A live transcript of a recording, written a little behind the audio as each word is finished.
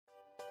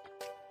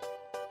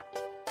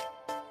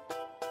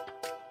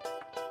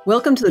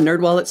Welcome to the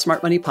NerdWallet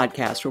Smart Money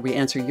Podcast, where we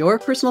answer your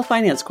personal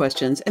finance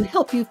questions and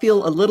help you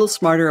feel a little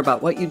smarter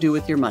about what you do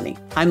with your money.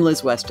 I'm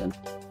Liz Weston.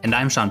 And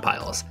I'm Sean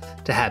Piles.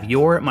 To have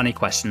your money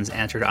questions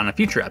answered on a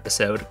future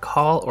episode,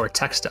 call or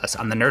text us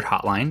on the Nerd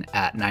Hotline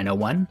at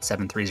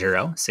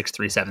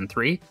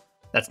 901-730-6373.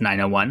 That's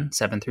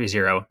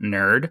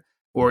 901-730-NERD.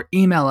 Or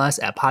email us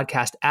at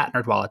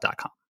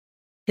podcast@nerdwallet.com.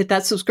 Hit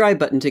that subscribe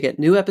button to get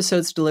new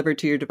episodes delivered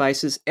to your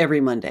devices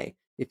every Monday.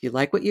 If you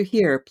like what you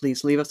hear,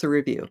 please leave us a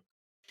review.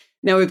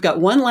 Now, we've got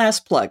one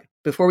last plug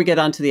before we get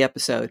on to the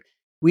episode.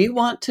 We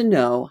want to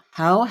know,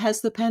 how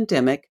has the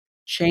pandemic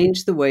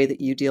changed the way that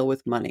you deal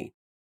with money?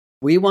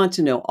 We want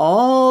to know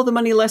all the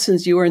money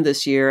lessons you learned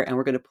this year, and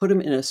we're going to put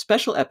them in a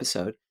special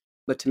episode.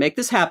 But to make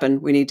this happen,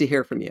 we need to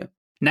hear from you.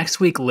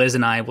 Next week, Liz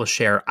and I will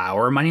share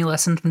our money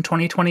lesson from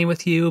 2020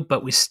 with you,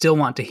 but we still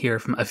want to hear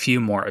from a few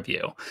more of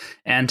you.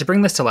 And to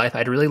bring this to life,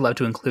 I'd really love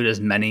to include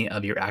as many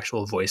of your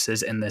actual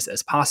voices in this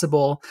as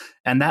possible.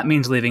 And that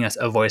means leaving us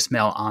a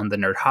voicemail on the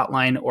Nerd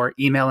Hotline or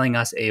emailing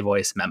us a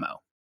voice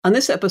memo. On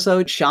this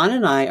episode, Sean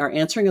and I are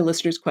answering a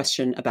listener's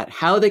question about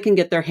how they can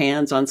get their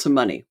hands on some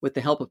money with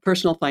the help of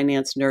personal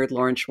finance nerd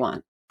Lauren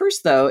Schwan.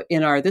 First, though,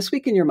 in our This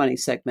Week in Your Money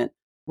segment,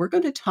 we're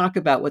going to talk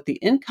about what the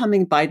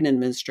incoming Biden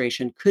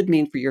administration could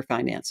mean for your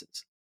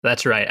finances.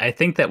 That's right. I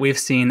think that we've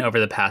seen over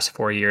the past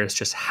 4 years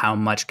just how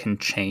much can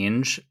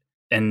change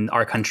in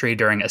our country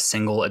during a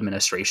single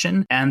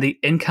administration. And the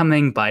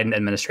incoming Biden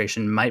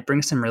administration might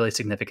bring some really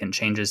significant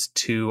changes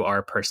to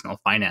our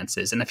personal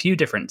finances in a few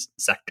different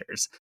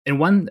sectors. In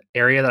one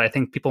area that I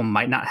think people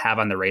might not have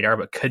on the radar,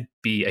 but could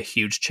be a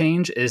huge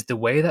change, is the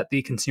way that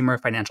the Consumer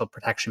Financial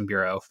Protection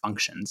Bureau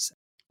functions.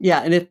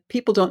 Yeah, and if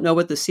people don't know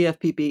what the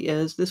CFPB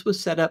is, this was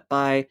set up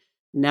by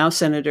now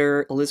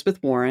Senator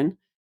Elizabeth Warren,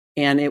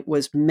 and it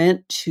was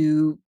meant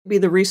to be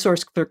the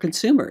resource for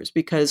consumers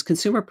because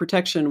consumer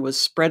protection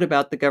was spread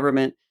about the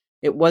government.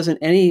 It wasn't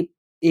any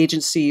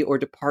agency or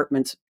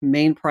department's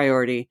main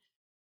priority.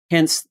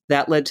 Hence,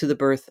 that led to the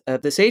birth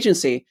of this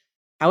agency.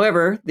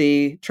 However,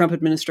 the Trump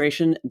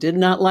administration did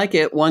not like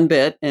it one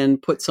bit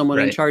and put someone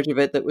in charge of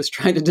it that was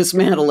trying to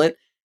dismantle it.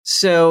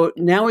 So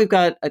now we've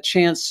got a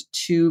chance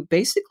to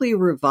basically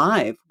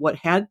revive what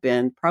had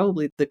been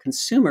probably the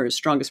consumer's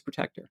strongest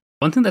protector.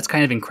 One thing that's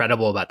kind of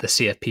incredible about the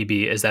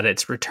CFPB is that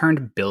it's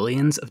returned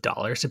billions of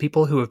dollars to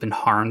people who have been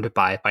harmed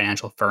by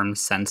financial firms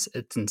since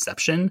its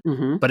inception,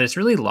 but it's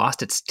really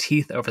lost its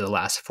teeth over the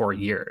last 4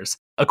 years.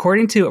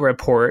 According to a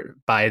report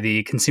by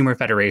the Consumer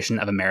Federation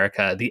of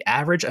America, the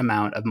average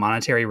amount of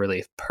monetary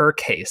relief per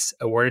case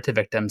awarded to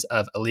victims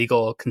of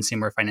illegal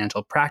consumer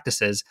financial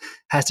practices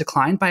has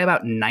declined by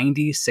about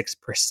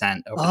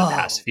 96% over the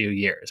past few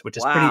years, which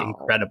is pretty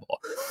incredible.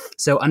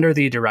 So under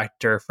the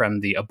director from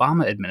the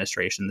Obama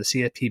administration, the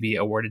CFPB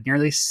awarded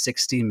nearly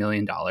 $60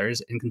 million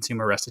in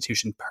consumer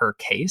restitution per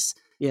case.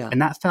 Yeah. And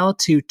that fell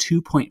to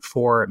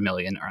 $2.4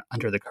 million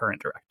under the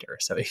current director.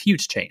 So a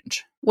huge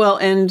change. Well,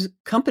 and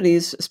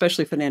companies,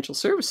 especially financial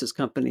services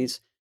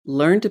companies,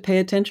 learned to pay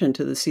attention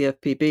to the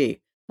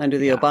CFPB under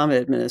the Obama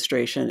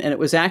administration. And it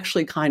was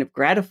actually kind of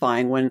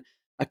gratifying when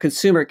a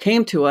consumer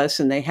came to us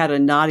and they had a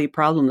knotty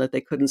problem that they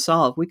couldn't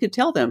solve. We could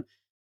tell them,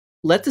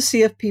 let the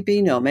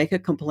CFPB know, make a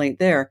complaint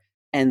there,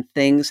 and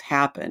things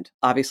happened.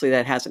 Obviously,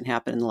 that hasn't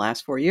happened in the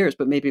last 4 years,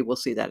 but maybe we'll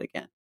see that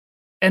again.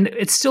 And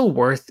it's still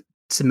worth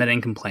submitting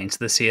complaints to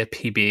the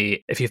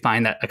CFPB if you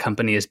find that a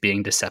company is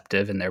being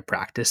deceptive in their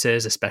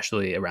practices,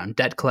 especially around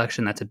debt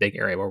collection. That's a big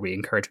area where we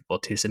encourage people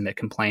to submit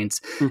complaints.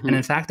 And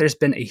in fact, there's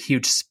been a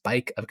huge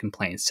spike of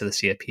complaints to the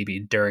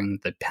CFPB during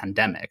the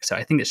pandemic. So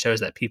I think it shows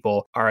that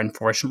people are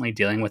unfortunately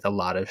dealing with a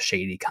lot of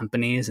shady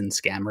companies and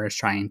scammers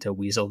trying to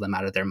weasel them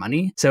out of their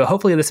money. So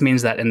hopefully this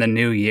means that in the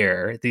new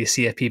year, the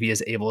CFPB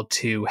is able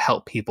to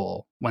help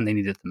people when they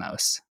need it the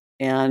most.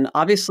 And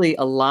obviously,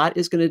 a lot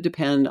is going to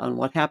depend on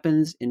what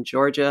happens in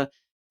Georgia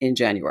in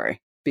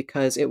January,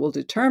 because it will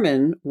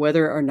determine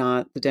whether or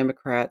not the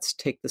Democrats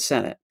take the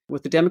Senate.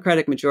 With the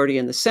Democratic majority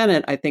in the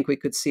Senate, I think we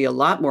could see a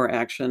lot more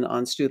action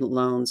on student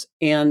loans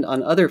and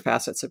on other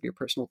facets of your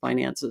personal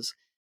finances.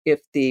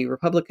 If the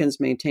Republicans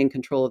maintain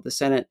control of the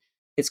Senate,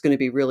 it's going to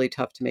be really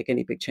tough to make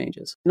any big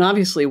changes. And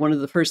obviously, one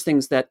of the first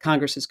things that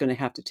Congress is going to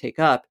have to take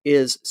up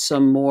is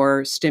some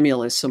more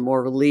stimulus, some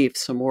more relief,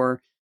 some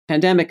more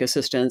pandemic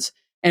assistance.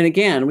 And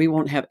again, we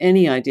won't have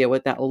any idea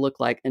what that will look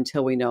like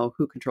until we know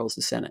who controls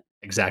the Senate.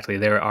 Exactly.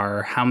 There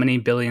are how many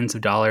billions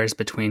of dollars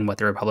between what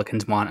the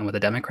Republicans want and what the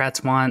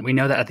Democrats want. We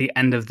know that at the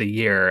end of the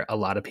year, a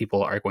lot of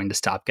people are going to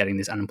stop getting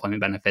these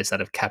unemployment benefits that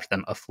have kept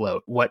them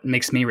afloat. What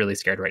makes me really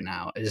scared right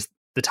now is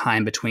the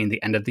time between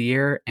the end of the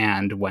year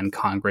and when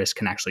Congress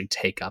can actually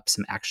take up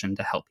some action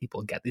to help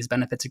people get these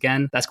benefits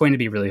again. That's going to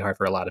be really hard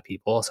for a lot of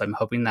people. So I'm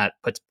hoping that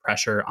puts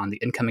pressure on the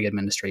incoming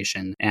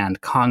administration and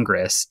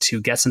Congress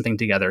to get something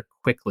together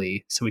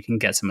quickly so we can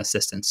get some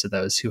assistance to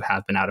those who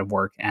have been out of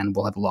work and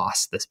will have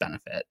lost this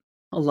benefit.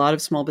 A lot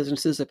of small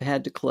businesses have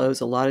had to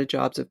close. A lot of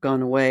jobs have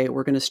gone away.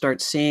 We're going to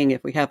start seeing,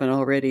 if we haven't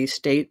already,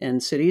 state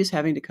and cities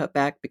having to cut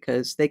back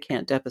because they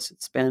can't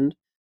deficit spend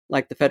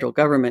like the federal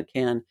government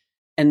can.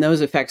 And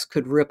those effects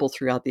could ripple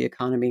throughout the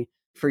economy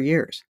for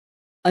years.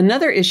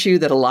 Another issue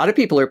that a lot of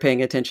people are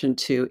paying attention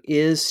to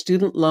is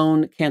student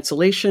loan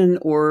cancellation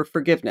or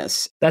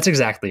forgiveness. That's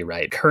exactly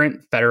right.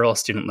 Current federal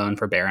student loan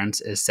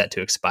forbearance is set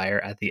to expire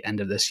at the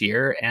end of this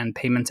year, and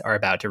payments are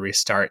about to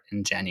restart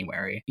in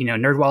January.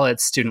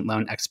 NerdWallet's student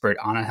loan expert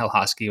Anna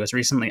Hilhosky was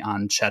recently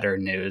on Cheddar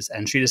News,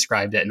 and she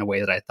described it in a way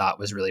that I thought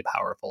was really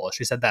powerful.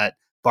 She said that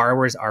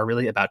borrowers are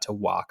really about to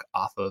walk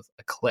off of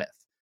a cliff.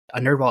 A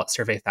NerdWallet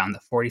survey found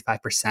that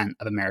 45%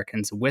 of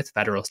Americans with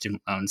federal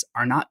student loans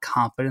are not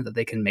confident that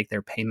they can make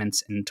their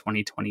payments in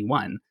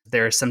 2021.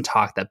 There is some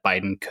talk that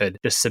Biden could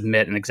just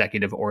submit an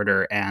executive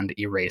order and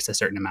erase a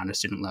certain amount of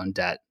student loan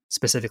debt,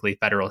 specifically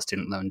federal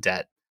student loan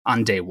debt,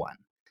 on day one.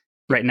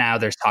 Right now,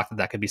 there's talk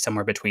that could be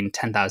somewhere between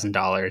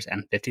 $10,000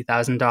 and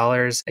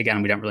 $50,000.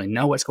 Again, we don't really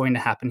know what's going to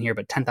happen here,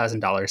 but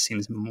 $10,000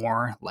 seems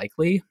more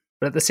likely.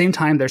 But at the same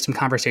time, there's some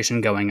conversation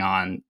going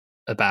on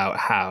about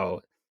how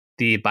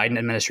the Biden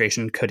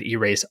administration could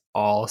erase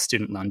all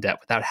student loan debt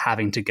without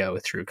having to go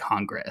through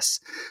Congress.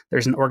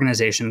 There's an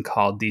organization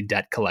called the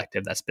Debt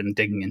Collective that's been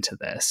digging into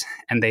this,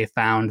 and they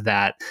found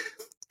that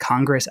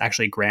Congress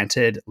actually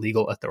granted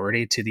legal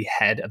authority to the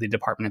head of the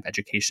Department of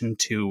Education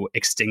to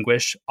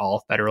extinguish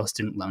all federal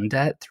student loan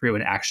debt through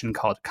an action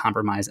called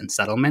Compromise and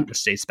Settlement,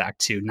 which dates back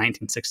to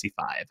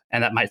 1965.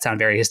 And that might sound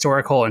very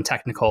historical and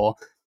technical,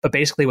 but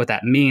basically what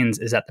that means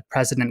is that the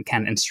president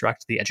can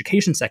instruct the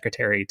education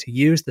secretary to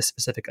use the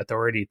specific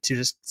authority to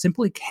just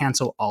simply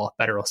cancel all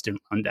federal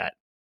student loan debt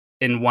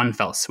in one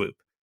fell swoop,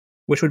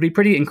 which would be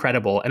pretty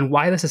incredible. And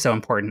why this is so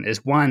important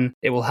is, one,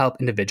 it will help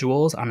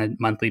individuals on a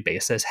monthly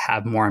basis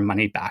have more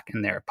money back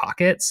in their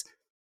pockets.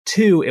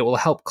 Two, it will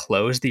help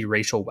close the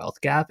racial wealth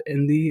gap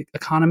in the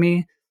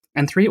economy.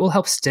 And three, it will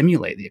help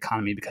stimulate the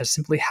economy because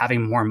simply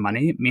having more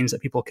money means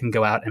that people can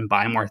go out and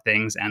buy more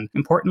things and,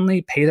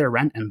 importantly, pay their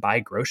rent and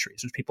buy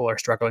groceries, which people are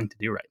struggling to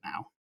do right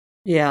now.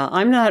 Yeah,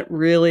 I'm not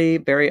really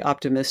very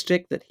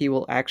optimistic that he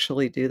will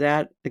actually do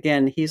that.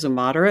 Again, he's a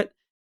moderate,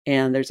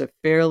 and there's a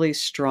fairly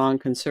strong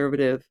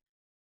conservative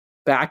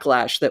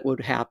backlash that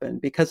would happen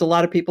because a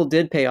lot of people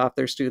did pay off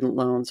their student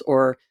loans,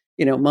 or,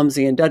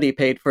 Mumsy and Duddy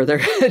paid for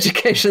their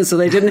education, so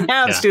they didn't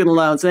have student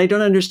loans, and they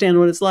don't understand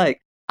what it's like.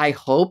 I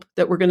hope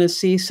that we're going to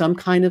see some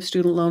kind of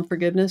student loan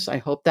forgiveness. I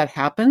hope that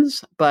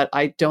happens, but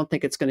I don't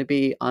think it's going to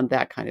be on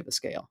that kind of a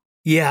scale.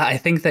 Yeah, I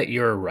think that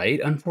you're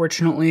right.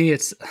 Unfortunately,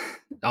 it's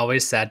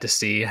always sad to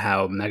see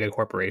how mega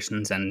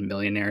corporations and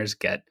millionaires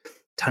get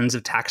tons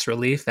of tax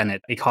relief, and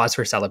it a cause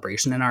for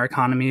celebration in our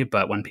economy.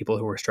 But when people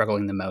who are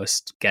struggling the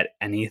most get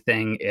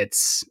anything,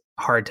 it's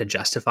hard to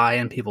justify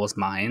in people's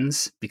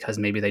minds because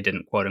maybe they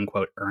didn't quote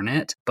unquote earn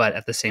it. But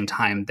at the same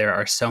time, there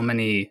are so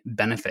many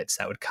benefits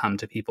that would come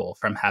to people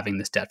from having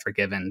this debt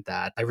forgiven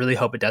that I really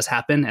hope it does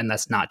happen. And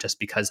that's not just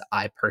because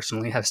I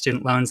personally have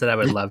student loans that I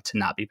would love to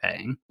not be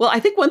paying. Well, I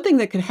think one thing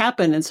that could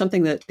happen, and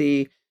something that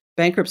the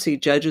bankruptcy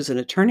judges and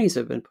attorneys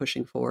have been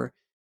pushing for,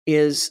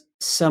 is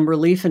some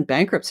relief in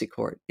bankruptcy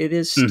court. It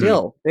is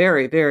still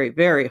very, very,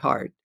 very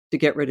hard to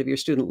get rid of your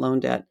student loan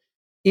debt,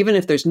 even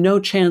if there's no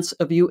chance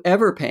of you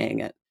ever paying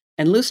it.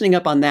 And loosening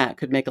up on that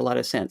could make a lot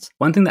of sense.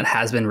 One thing that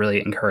has been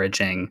really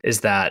encouraging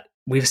is that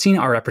we've seen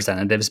our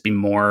representatives be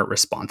more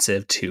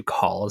responsive to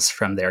calls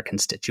from their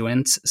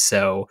constituents.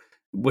 So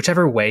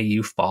whichever way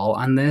you fall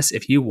on this,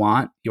 if you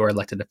want your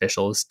elected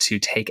officials to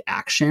take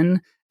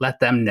action, let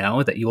them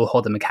know that you will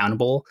hold them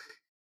accountable.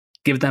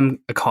 Give them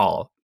a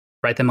call,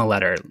 write them a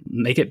letter,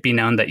 make it be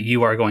known that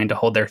you are going to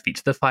hold their feet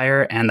to the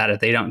fire, and that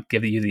if they don't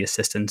give you the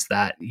assistance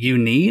that you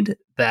need,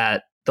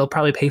 that they'll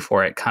probably pay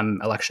for it come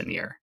election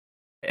year.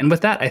 And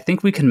with that, I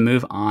think we can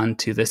move on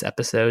to this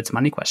episode's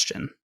money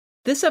question.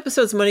 This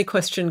episode's money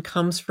question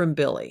comes from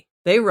Billy.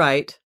 They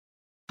write,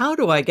 "How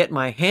do I get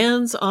my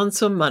hands on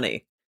some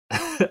money?"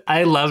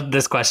 I loved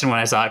this question when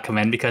I saw it come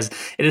in because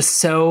it is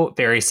so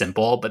very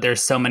simple, but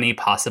there's so many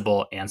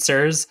possible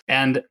answers.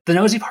 And the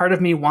nosy part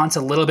of me wants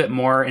a little bit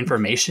more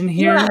information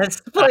here. Yes,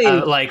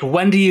 please. Like,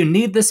 when do you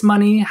need this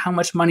money? How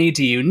much money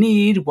do you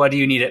need? What do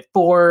you need it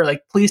for?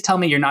 Like, please tell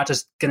me you're not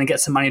just going to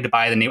get some money to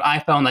buy the new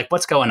iPhone. Like,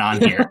 what's going on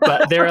here?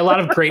 But there are a lot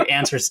of great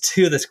answers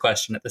to this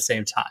question at the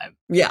same time.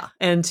 Yeah.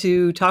 And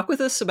to talk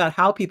with us about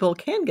how people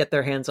can get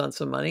their hands on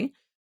some money,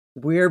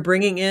 we're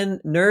bringing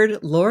in nerd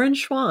Lauren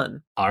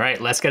Schwan. All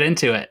right, let's get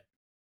into it.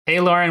 Hey,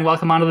 Lauren,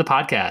 welcome onto the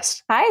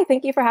podcast. Hi,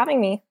 thank you for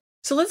having me.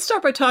 So let's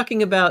start by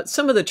talking about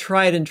some of the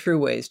tried and true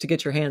ways to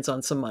get your hands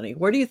on some money.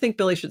 Where do you think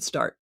Billy should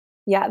start?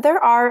 Yeah,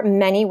 there are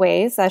many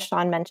ways, as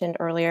Sean mentioned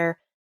earlier,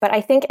 but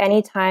I think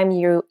anytime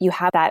you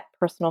have that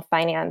personal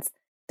finance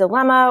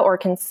dilemma or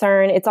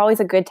concern, it's always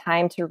a good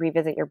time to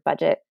revisit your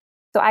budget.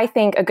 So I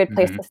think a good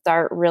place to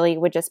start really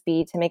would just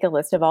be to make a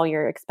list of all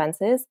your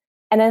expenses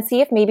and then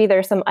see if maybe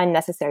there's some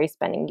unnecessary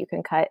spending you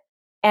can cut.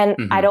 And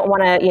I don't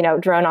want to,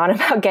 drone on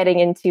about getting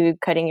into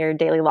cutting your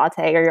daily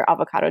latte or your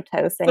avocado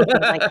toast and things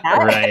like that.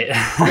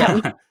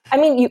 Right. I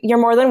mean, you're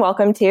more than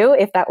welcome to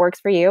if that works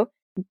for you.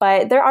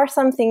 But there are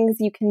some things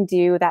you can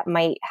do that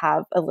might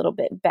have a little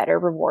bit better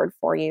reward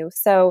for you.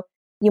 So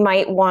You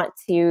might want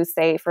to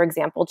say, for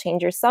example,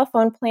 change your cell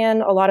phone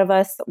plan. A lot of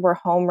us, we're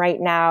home right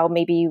now.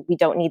 Maybe we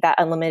don't need that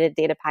unlimited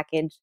data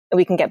package and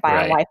we can get by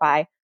on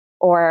Wi-Fi,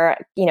 or,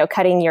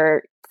 cutting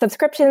your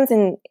subscriptions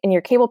in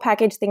your cable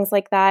package, things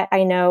like that.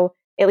 I know,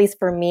 at least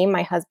for me,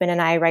 my husband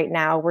and I right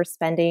now, we're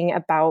spending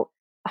about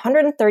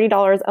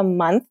 $130 a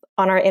month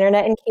on our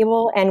internet and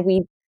cable. And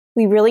we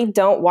really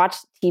don't watch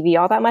TV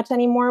all that much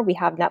anymore. We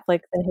have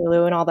Netflix and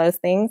Hulu and all those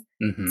things.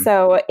 Mm-hmm.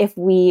 So if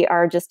we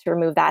are just to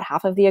remove that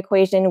half of the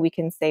equation, we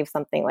can save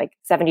something like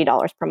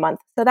 $70 per month.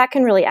 So that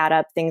can really add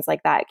up. Things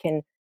like that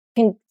can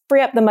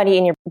free up the money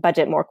in your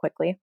budget more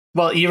quickly.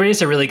 Well, you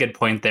raised a really good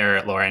point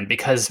there, Lauren,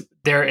 because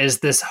there is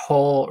this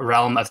whole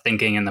realm of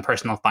thinking in the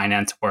personal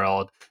finance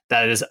world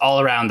that is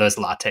all around those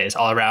lattes,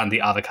 all around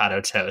the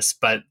avocado toast.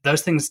 But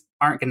those things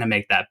aren't going to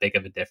make that big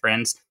of a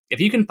difference. If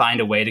you can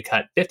find a way to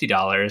cut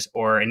 $50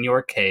 or, in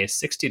your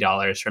case,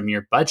 $60 from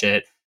your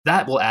budget,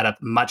 that will add up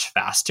much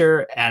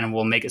faster and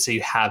will make it so you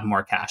have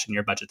more cash in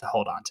your budget to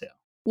hold on to.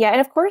 Yeah. And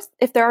of course,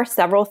 if there are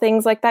several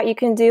things like that you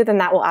can do, then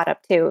that will add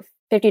up too.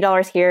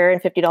 $50 here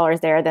and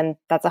 $50 there, then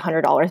that's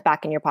 $100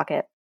 back in your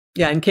pocket.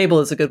 Yeah, and cable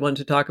is a good one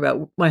to talk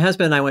about. My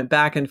husband and I went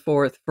back and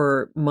forth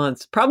for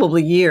months,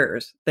 probably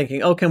years,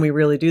 thinking, oh, can we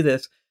really do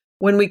this?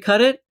 When we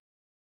cut it,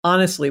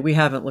 honestly, we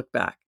haven't looked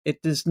back.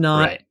 It does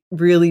not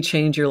really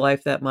change your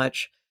life that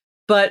much.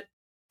 But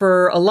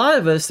for a lot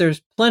of us,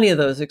 there's plenty of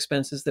those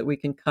expenses that we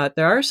can cut.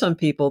 There are some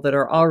people that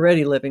are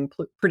already living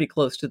pretty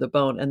close to the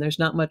bone, and there's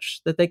not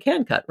much that they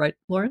can cut, right,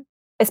 Lauren?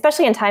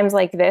 Especially in times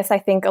like this, I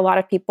think a lot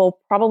of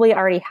people probably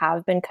already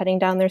have been cutting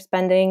down their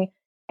spending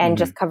and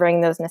just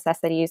covering those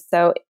necessities.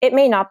 So it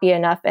may not be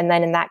enough. And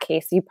then in that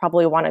case, you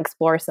probably want to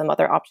explore some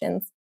other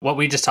options. What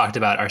we just talked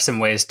about are some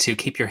ways to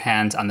keep your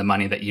hands on the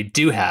money that you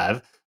do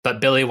have, but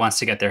Billy wants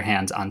to get their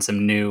hands on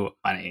some new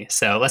money.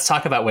 So let's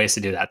talk about ways to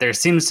do that. There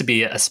seems to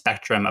be a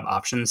spectrum of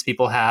options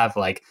people have,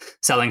 like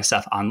selling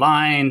stuff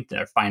online,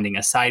 or finding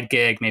a side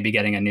gig, maybe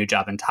getting a new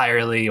job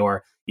entirely,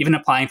 or even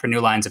applying for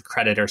new lines of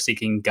credit or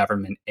seeking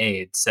government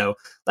aid. So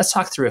let's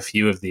talk through a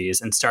few of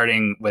these, and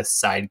starting with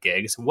side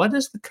gigs. What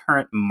is the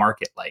current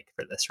market like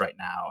for this right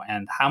now?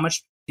 And how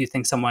much do you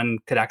think someone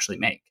could actually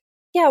make?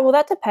 Yeah, well,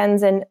 that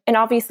depends. And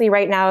obviously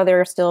right now there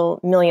are still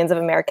millions of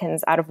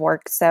Americans out of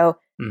work. So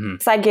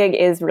side gig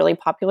is really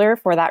popular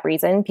for that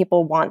reason.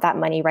 People want that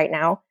money right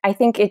now. I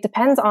think it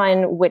depends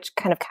on which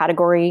kind of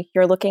category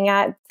you're looking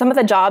at. Some of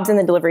the jobs in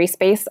the delivery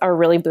space are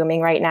really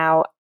booming right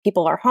now.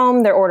 People are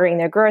home, they're ordering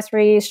their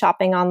groceries,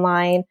 shopping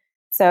online.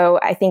 So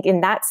I think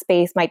in that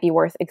space might be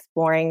worth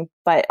exploring,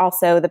 but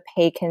also the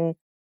pay can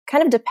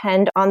kind of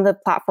depend on the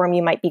platform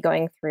you might be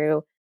going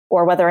through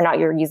or whether or not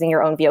you're using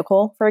your own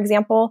vehicle, for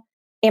example.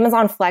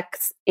 Amazon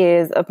Flex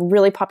is a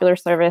really popular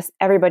service.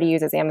 Everybody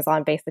uses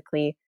Amazon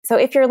basically. So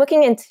if you're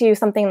looking into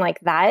something like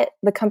that,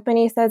 the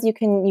company says you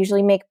can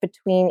usually make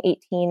between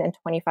 $18 and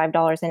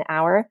 $25 an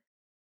hour.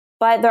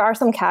 But there are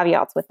some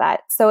caveats with that.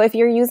 So if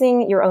you're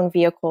using your own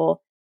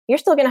vehicle, you're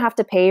still going to have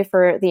to pay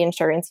for the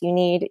insurance you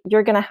need.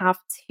 You're going to have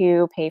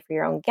to pay for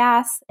your own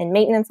gas and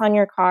maintenance on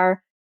your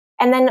car.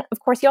 And then, of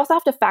course, you also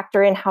have to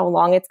factor in how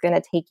long it's going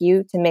to take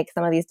you to make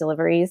some of these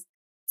deliveries.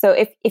 So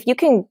if you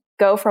can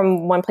go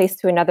from one place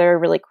to another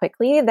really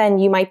quickly, then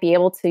you might be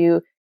able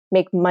to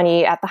make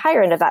money at the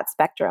higher end of that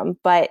spectrum.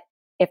 But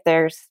if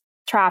there's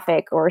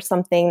traffic or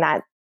something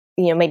that,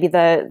 maybe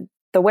the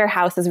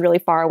warehouse is really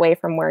far away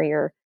from where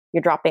you're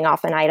dropping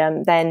off an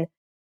item, then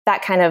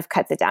that kind of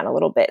cuts it down a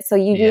little bit. So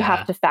you do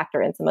have to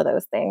factor in some of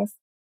those things.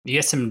 You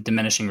get some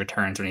diminishing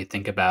returns when you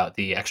think about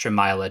the extra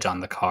mileage on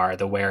the car,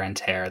 the wear and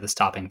tear, the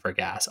stopping for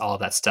gas. All of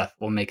that stuff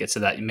will make it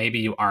so that maybe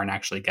you aren't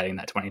actually getting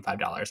that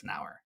 $25 an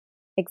hour.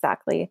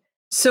 Exactly.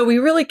 So we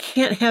really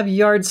can't have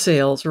yard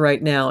sales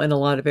right now in a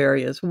lot of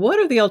areas. What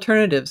are the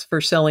alternatives for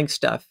selling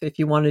stuff if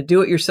you want to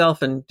do it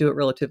yourself and do it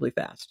relatively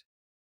fast?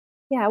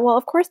 Yeah, well,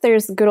 of course,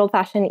 there's good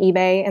old-fashioned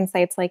eBay and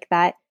sites like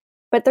that.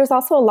 But there's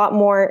also a lot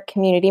more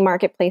community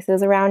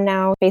marketplaces around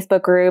now,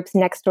 Facebook groups,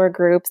 Nextdoor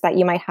groups that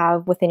you might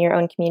have within your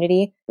own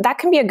community. That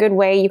can be a good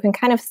way. You can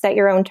kind of set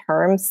your own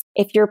terms.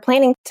 If you're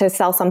planning to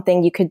sell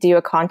something, you could do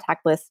a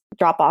contactless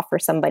drop off for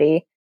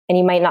somebody, and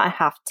you might not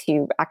have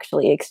to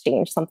actually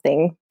exchange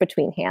something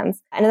between hands.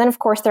 And then, of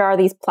course, there are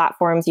these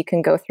platforms you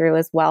can go through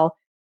as well.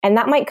 And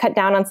that might cut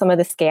down on some of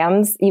the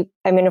scams.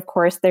 Of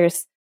course,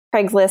 there's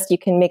Craigslist. You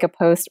can make a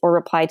post or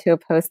reply to a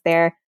post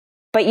there,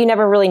 but you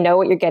never really know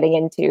what you're getting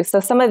into.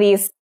 So some of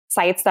these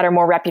sites that are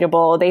more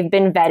reputable, they've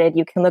been vetted.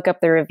 You can look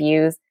up the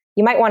reviews.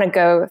 You might want to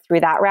go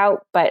through that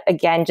route. But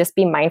again, just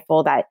be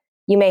mindful that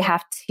you may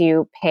have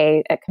to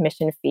pay a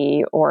commission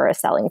fee or a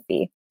selling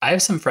fee. I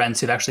have some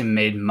friends who've actually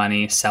made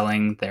money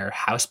selling their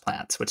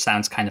houseplants, which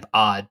sounds kind of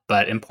odd.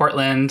 But in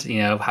Portland,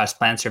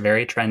 houseplants are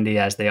very trendy,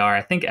 as they are,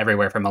 I think,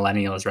 everywhere for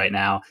millennials right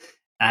now.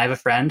 And I have a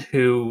friend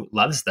who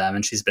loves them,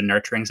 and she's been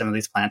nurturing some of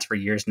these plants for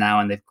years now,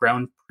 and they've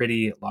grown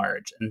pretty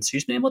large. And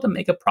she's been able to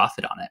make a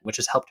profit on it, which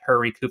has helped her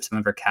recoup some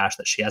of her cash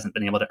that she hasn't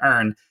been able to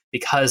earn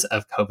because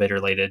of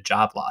COVID-related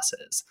job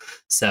losses.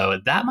 So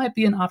that might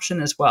be an option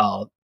as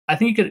well. I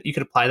think you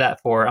could apply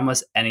that for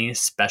almost any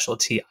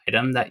specialty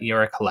item that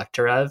you're a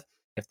collector of.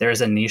 If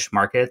there's a niche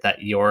market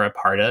that you're a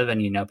part of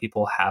and you know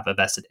people have a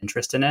vested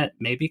interest in it,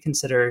 maybe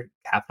consider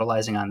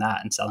capitalizing on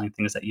that and selling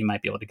things that you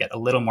might be able to get a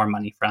little more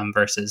money from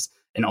versus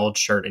an old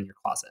shirt in your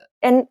closet.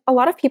 And a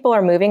lot of people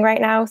are moving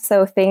right now.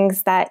 So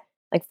things that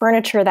like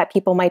furniture that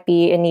people might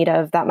be in need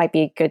of, that might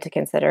be good to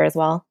consider as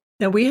well.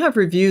 Now, we have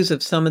reviews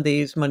of some of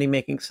these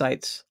money-making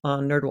sites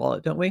on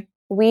NerdWallet, don't we?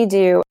 We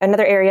do.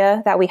 Another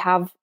area that we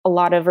have a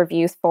lot of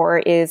reviews for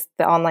is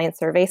the online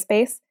survey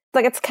space.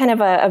 Like it's kind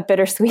of a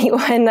bittersweet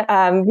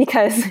one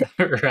because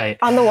right.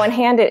 On the one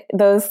hand,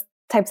 those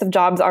types of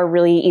jobs are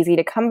really easy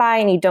to come by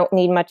and you don't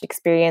need much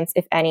experience,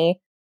 if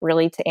any,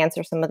 really to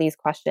answer some of these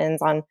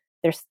questions on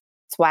their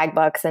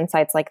Swagbucks and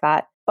sites like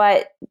that.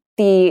 But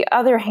the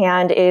other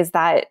hand is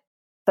that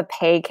the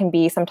pay can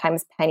be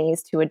sometimes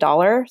pennies to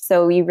 $1.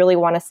 So you really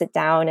want to sit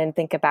down and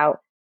think about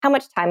how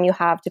much time you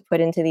have to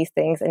put into these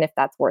things and if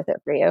that's worth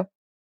it for you.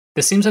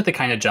 This seems like the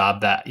kind of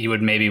job that you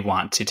would maybe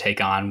want to take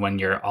on when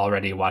you're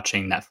already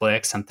watching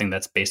Netflix, something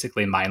that's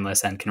basically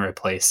mindless and can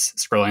replace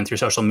scrolling through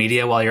social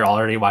media while you're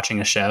already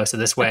watching a show. So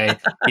this way,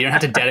 you don't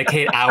have to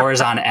dedicate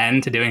hours on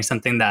end to doing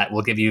something that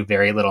will give you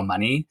very little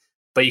money,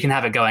 but you can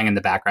have it going in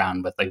the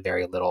background with like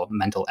very little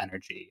mental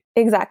energy.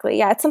 Exactly.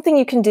 Yeah, it's something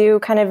you can do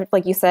kind of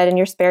like you said in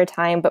your spare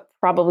time, but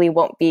probably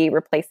won't be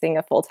replacing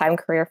a full-time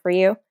career for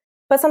you.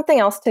 But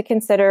something else to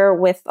consider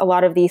with a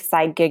lot of these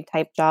side gig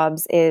type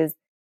jobs is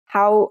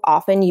how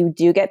often you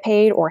do get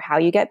paid or how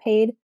you get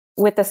paid.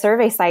 With the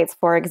survey sites,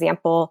 for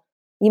example,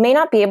 you may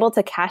not be able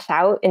to cash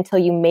out until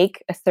you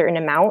make a certain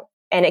amount,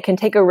 and it can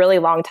take a really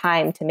long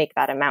time to make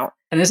that amount.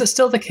 And is it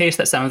still the case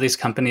that some of these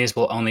companies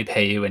will only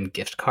pay you in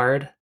gift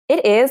card?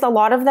 It is. A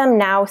lot of them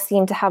now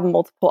seem to have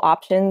multiple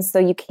options, so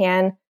you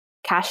can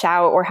cash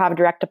out or have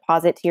direct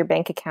deposit to your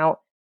bank account,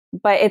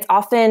 but it's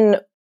often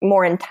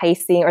more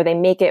enticing, or they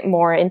make it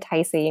more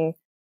enticing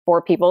for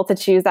people to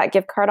choose that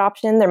gift card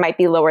option. There might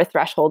be lower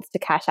thresholds to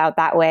cash out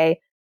that way,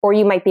 or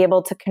you might be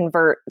able to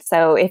convert.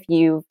 So if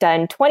you've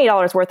done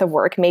 $20 worth of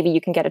work, maybe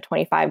you can get a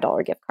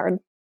 $25 gift card.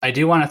 I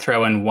do want to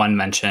throw in one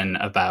mention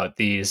about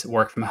these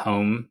work from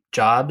home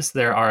jobs.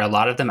 There are a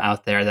lot of them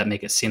out there that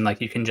make it seem like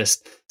you can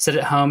just sit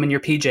at home in your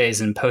PJs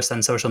and post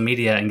on social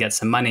media and get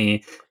some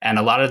money. And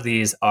a lot of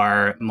these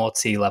are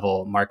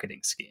multi-level marketing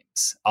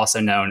schemes, also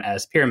known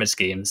as pyramid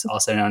schemes,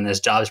 also known as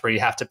jobs where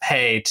you have to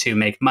pay to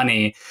make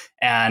money.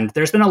 And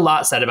there's been a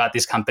lot said about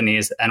these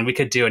companies, and we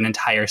could do an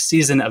entire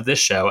season of this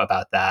show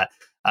about that.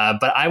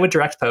 But I would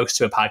direct folks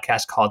to a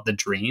podcast called The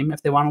Dream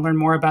if they want to learn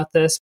more about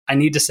this. I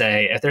need to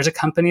say, if there's a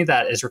company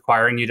that is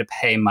requiring you to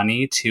pay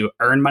money to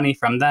earn money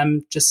from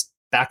them, just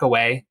back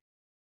away,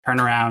 turn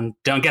around,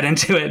 don't get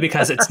into it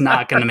because it's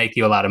not going to make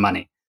you a lot of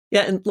money.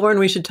 Yeah, and Lauren,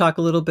 we should talk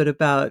a little bit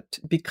about,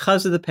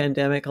 because of the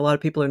pandemic, a lot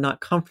of people are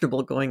not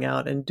comfortable going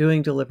out and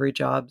doing delivery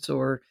jobs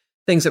or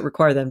things that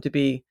require them to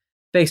be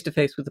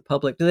face-to-face with the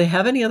public. Do they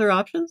have any other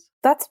options?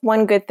 That's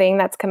one good thing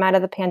that's come out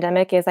of the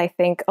pandemic is I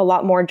think a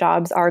lot more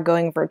jobs are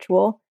going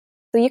virtual.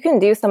 So you can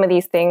do some of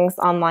these things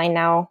online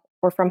now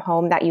or from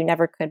home that you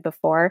never could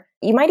before.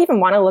 You might even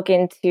want to look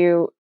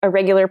into a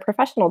regular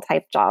professional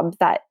type job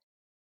that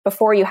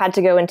before you had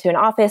to go into an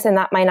office, and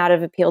that might not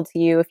have appealed to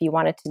you if you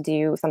wanted to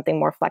do something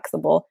more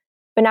flexible.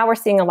 But now we're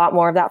seeing a lot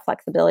more of that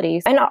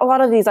flexibility. And a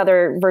lot of these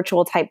other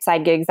virtual type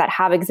side gigs that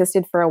have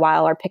existed for a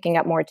while are picking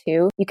up more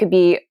too. You could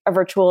be a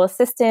virtual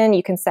assistant.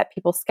 You can set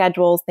people's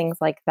schedules, things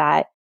like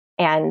that.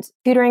 And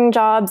tutoring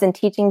jobs and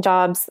teaching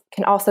jobs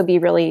can also be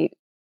really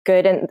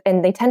good.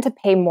 And they tend to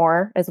pay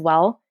more as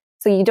well.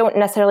 So you don't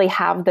necessarily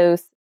have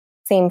those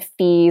same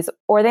fees,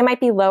 or they might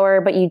be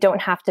lower, but you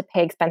don't have to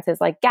pay expenses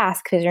like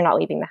gas because you're not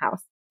leaving the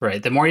house.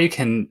 Right. The more you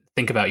can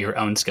think about your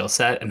own skill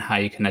set and how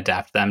you can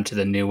adapt them to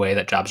the new way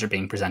that jobs are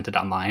being presented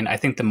online, I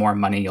think the more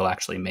money you'll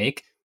actually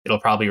make. It'll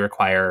probably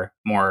require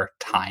more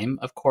time,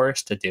 of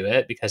course, to do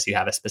it because you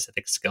have a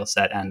specific skill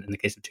set. And in the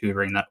case of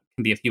tutoring, that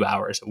can be a few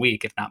hours a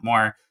week, if not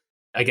more.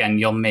 Again,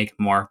 you'll make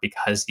more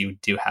because you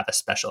do have a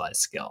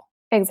specialized skill.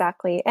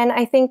 Exactly. And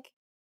I think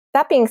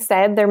that being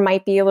said, there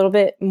might be a little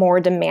bit more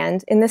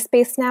demand in this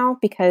space now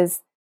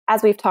because,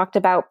 as we've talked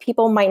about,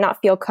 people might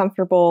not feel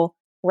comfortable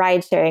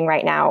ride sharing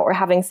right now or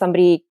having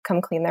somebody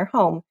come clean their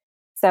home.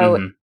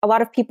 So a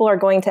lot of people are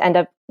going to end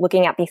up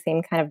looking at these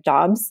same kind of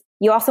jobs.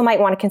 You also might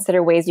want to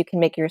consider ways you can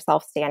make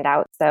yourself stand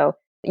out. So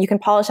you can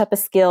polish up a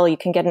skill, you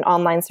can get an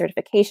online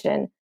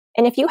certification.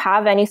 And if you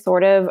have any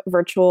sort of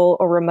virtual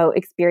or remote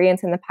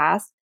experience in the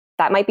past,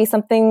 that might be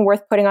something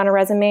worth putting on a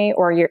resume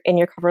or in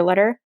your cover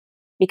letter,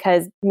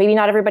 because maybe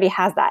not everybody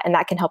has that, and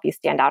that can help you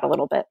stand out a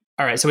little bit.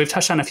 All right, so we've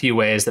touched on a few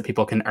ways that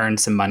people can earn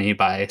some money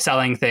by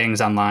selling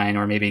things online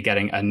or maybe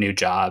getting a new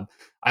job.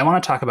 I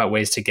want to talk about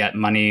ways to get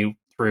money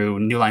through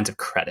new lines of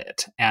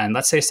credit. And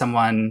let's say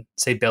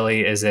say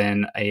Billy is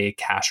in a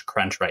cash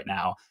crunch right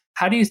now.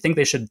 How do you think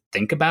they should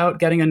think about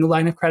getting a new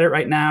line of credit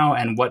right now,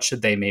 and what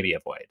should they maybe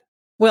avoid?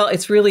 Well,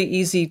 it's really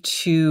easy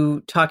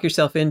to talk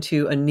yourself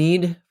into a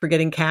need for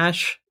getting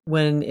cash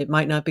when it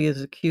might not be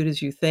as acute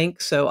as you think.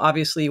 So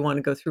obviously you want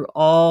to go through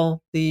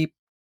all the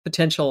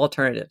potential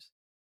alternatives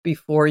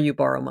before you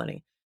borrow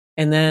money.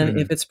 And then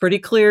if it's pretty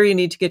clear you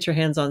need to get your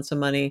hands on some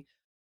money,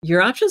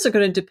 Your options are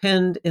going to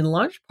depend in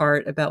large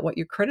part about what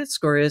your credit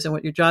score is and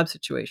what your job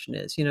situation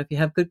is. If you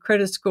have good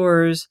credit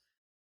scores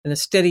and a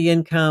steady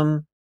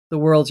income, the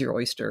world's your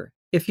oyster.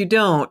 If you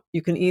don't,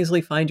 you can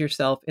easily find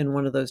yourself in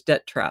one of those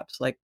debt traps,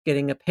 like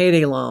getting a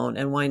payday loan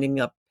and winding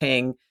up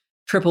paying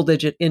triple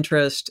digit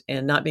interest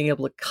and not being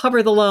able to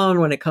cover the loan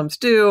when it comes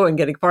due and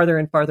getting farther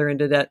and farther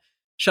into debt.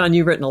 Sean,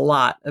 you've written a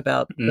lot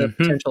about the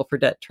potential for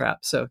debt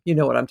traps, so you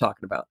know what I'm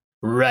talking about.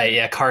 Right.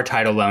 Yeah. Car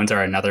title loans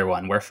are another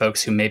one where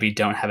folks who maybe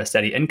don't have a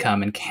steady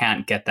income and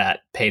can't get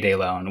that payday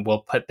loan will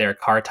put their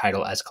car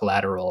title as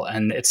collateral.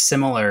 And it's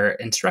similar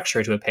in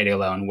structure to a payday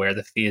loan where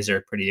the fees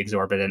are pretty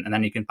exorbitant and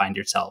then you can find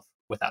yourself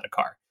without a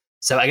car.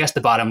 So I guess the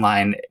bottom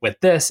line with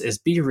this is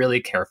be really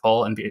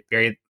careful and be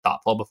very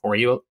thoughtful before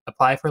you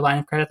apply for a line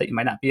of credit that you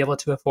might not be able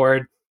to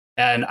afford.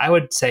 And I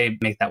would say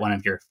make that one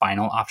of your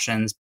final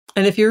options.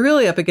 And if you're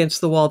really up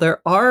against the wall,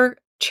 there are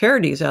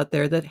charities out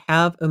there that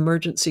have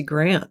emergency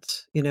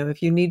grants.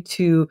 If you need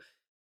to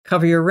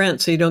cover your rent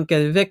so you don't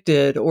get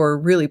evicted or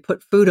really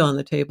put food on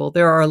the table,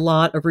 there are a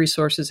lot of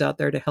resources out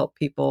there to help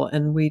people.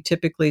 And we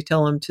typically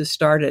tell them to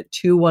start at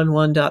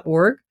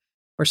 211.org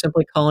or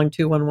simply calling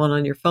 211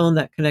 on your phone.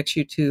 That connects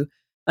you to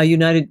a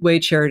United Way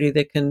charity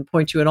that can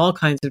point you in all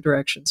kinds of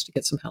directions to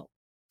get some help.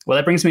 Well,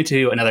 that brings me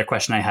to another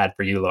question I had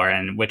for you,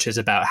 Lauren, which is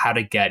about how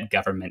to get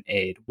government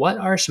aid. What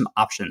are some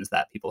options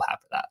that people have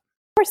for that?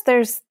 Of course,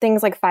 there's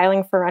things like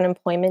filing for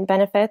unemployment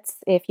benefits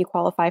if you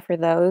qualify for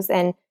those.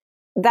 And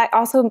that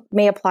also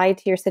may apply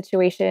to your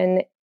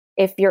situation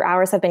if your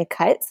hours have been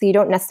cut. So you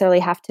don't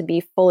necessarily have to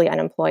be fully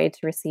unemployed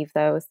to receive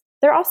those.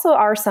 There also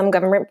are some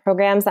government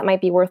programs that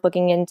might be worth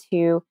looking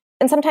into.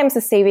 And sometimes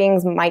the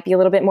savings might be a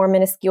little bit more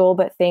minuscule,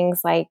 but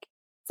things like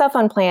cell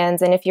phone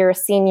plans. And if you're a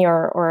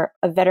senior or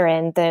a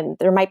veteran, then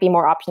there might be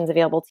more options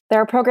available.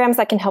 There are programs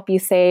that can help you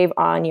save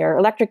on your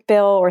electric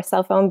bill or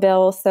cell phone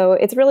bill. So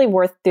it's really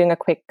worth doing a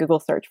quick Google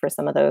search for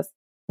some of those.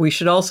 We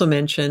should also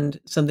mention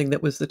something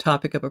that was the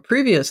topic of a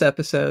previous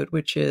episode,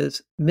 which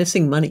is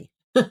missing money.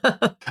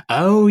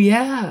 Oh,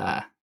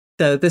 yeah.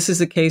 So this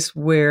is a case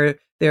where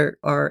there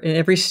are, in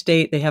every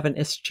state, they have an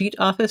escheat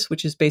office,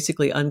 which is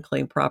basically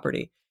unclaimed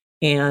property.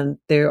 And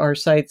there are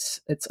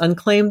sites, it's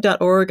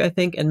unclaimed.org, I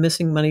think, and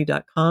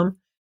missingmoney.com.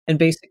 And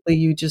basically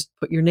you just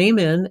put your name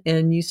in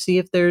and you see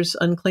if there's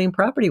unclaimed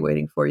property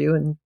waiting for you.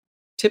 And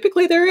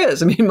typically there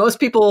is. I mean,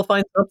 most people will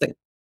find something.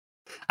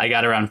 I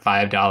got around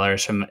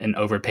 $5 from an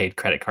overpaid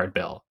credit card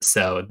bill.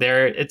 So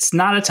it's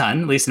not a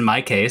ton, at least in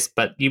my case,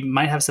 but you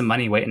might have some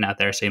money waiting out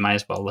there. So you might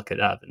as well look it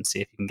up and see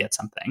if you can get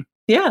something.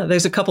 Yeah,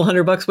 there's a couple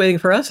 $100 waiting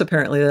for us,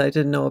 apparently, that I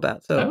didn't know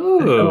about. So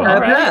all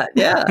right. That.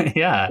 Yeah.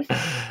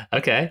 Yeah.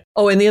 Okay.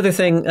 Oh, and the other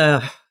thing,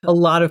 a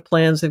lot of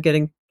plans are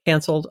getting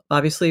canceled,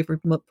 obviously,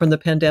 from the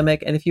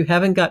pandemic. And if you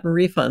haven't gotten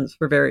refunds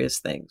for various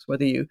things,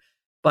 whether you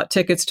bought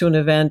tickets to an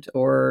event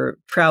or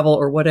travel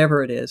or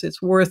whatever it is,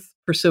 it's worth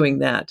pursuing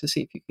that to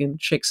see if you can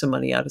shake some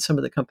money out of some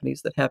of the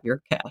companies that have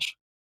your cash.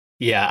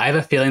 Yeah, I have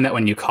a feeling that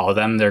when you call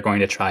them, they're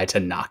going to try to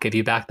not give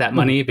you back that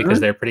money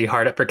because they're pretty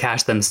hard up for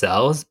cash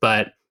themselves.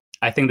 But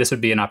I think this would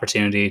be an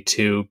opportunity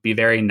to be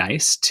very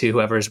nice to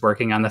whoever's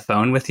working on the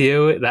phone with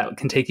you. That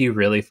can take you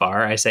really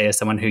far. I say as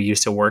someone who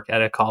used to work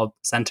at a call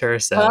center.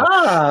 So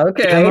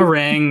okay. give them a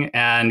ring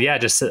and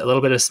just a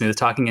little bit of smooth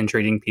talking and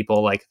treating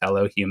people like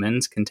fellow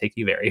humans can take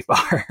you very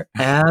far.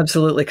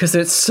 Absolutely, because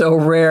it's so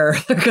rare.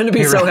 They're going to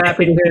be so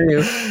happy to hear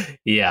you.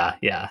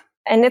 Yeah.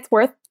 And it's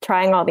worth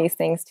trying all these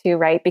things too,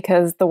 right?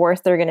 Because the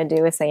worst they're going to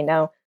do is say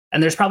no.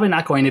 And there's probably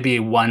not going to be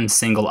one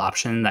single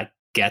option that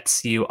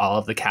gets you all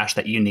of the cash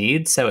that you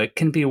need. So it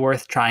can be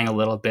worth trying a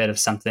little bit of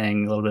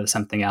something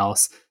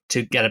else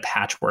to get a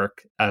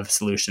patchwork of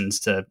solutions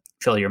to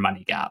fill your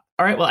money gap.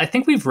 All right. Well, I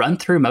think we've run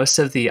through most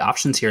of the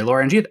options here.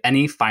 Lauren, do you have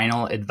any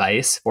final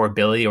advice for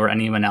Billy or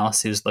anyone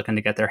else who's looking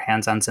to get their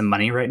hands on some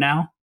money right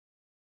now?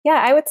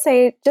 Yeah, I would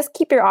say just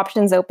keep your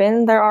options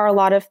open. There are a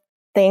lot of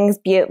things,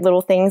 be it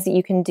little things that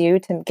you can do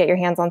to get your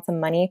hands on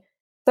some money.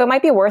 So it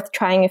might be worth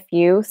trying a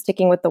few,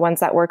 sticking with the ones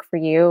that work for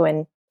you.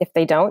 And if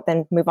they don't,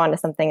 then move on to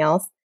something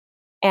else.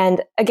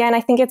 And again,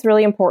 I think it's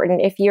really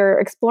important if you're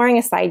exploring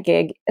a side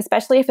gig,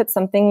 especially if it's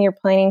something you're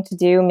planning to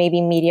do, maybe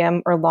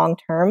medium or long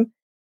term,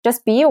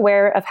 just be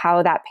aware of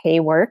how that pay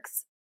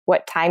works,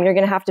 what time you're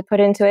going to have to put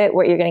into it,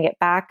 what you're going to get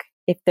back,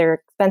 if there are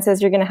expenses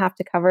you're going to have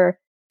to cover.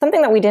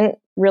 Something that we didn't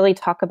really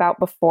talk about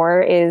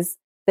before is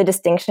the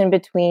distinction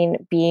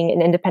between being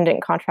an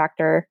independent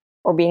contractor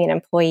or being an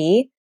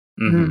employee.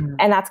 Mm-hmm.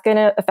 And that's going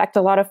to affect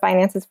a lot of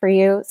finances for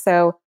you.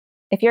 So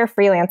if you're a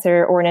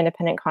freelancer or an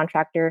independent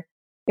contractor,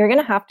 you're going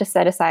to have to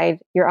set aside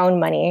your own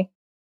money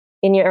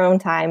in your own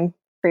time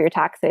for your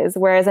taxes,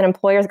 whereas an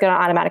employer is going to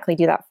automatically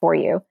do that for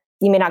you.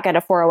 You may not get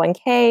a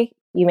 401k,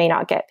 you may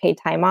not get paid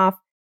time off.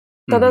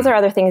 So those are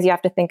other things you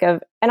have to think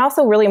of. And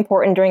also really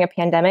important during a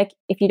pandemic,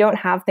 if you don't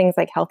have things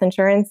like health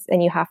insurance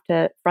and you have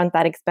to front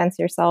that expense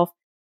yourself,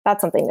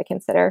 that's something to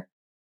consider.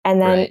 And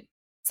then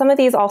some of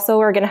these also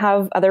are going to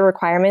have other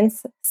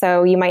requirements.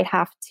 So you might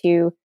have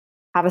to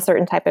have a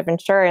certain type of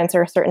insurance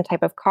or a certain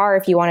type of car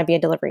if you want to be a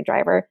delivery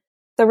driver.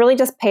 So really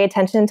just pay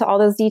attention to all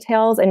those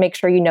details and make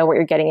sure you know what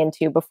you're getting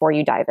into before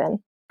you dive in.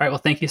 All right. Well,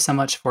 thank you so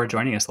much for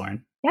joining us,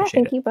 Lauren. Yeah,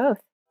 thank you both.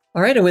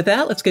 All right. And with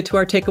that, let's get to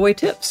our takeaway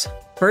tips.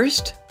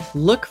 First,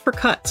 look for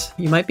cuts.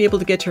 You might be able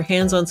to get your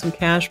hands on some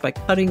cash by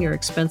cutting your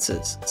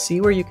expenses. See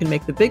where you can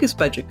make the biggest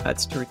budget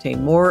cuts to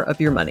retain more of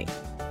your money.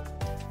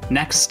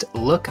 Next,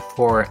 look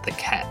for the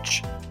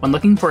catch. When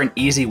looking for an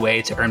easy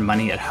way to earn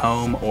money at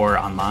home or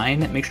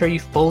online, make sure you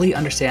fully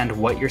understand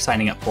what you're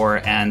signing up for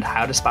and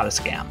how to spot a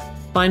scam.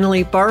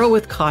 Finally, borrow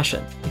with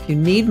caution. If you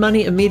need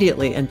money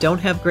immediately and don't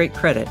have great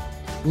credit,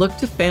 look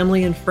to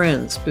family and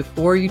friends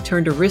before you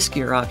turn to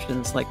riskier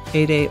options like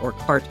payday or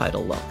car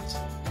title loans.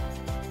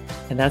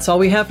 And that's all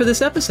we have for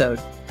this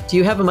episode. Do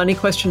you have a money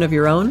question of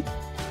your own?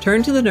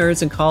 Turn to the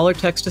Nerds and call or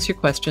text us your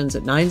questions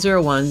at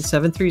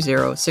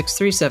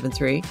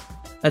 901-730-6373.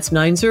 That's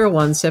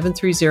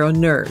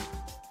 901-730-NERD.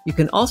 You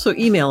can also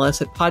email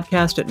us at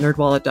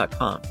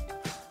podcast@nerdwallet.com.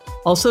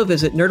 Also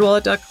visit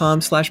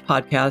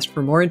nerdwallet.com/podcast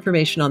for more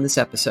information on this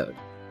episode.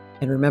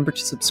 And remember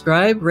to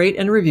subscribe, rate,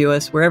 and review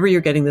us wherever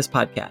you're getting this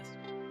podcast.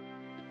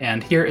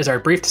 And here is our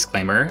brief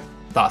disclaimer,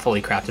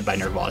 thoughtfully crafted by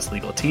NerdWallet's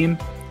legal team.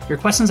 Your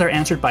questions are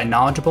answered by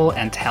knowledgeable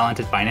and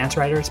talented finance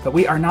writers, but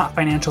we are not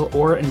financial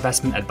or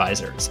investment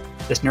advisors.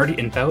 This nerdy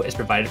info is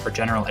provided for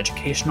general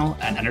educational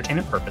and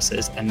entertainment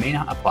purposes and may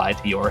not apply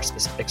to your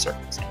specific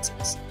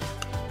circumstances.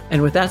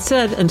 And with that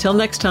said, until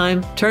next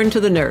time, turn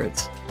to the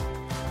nerds.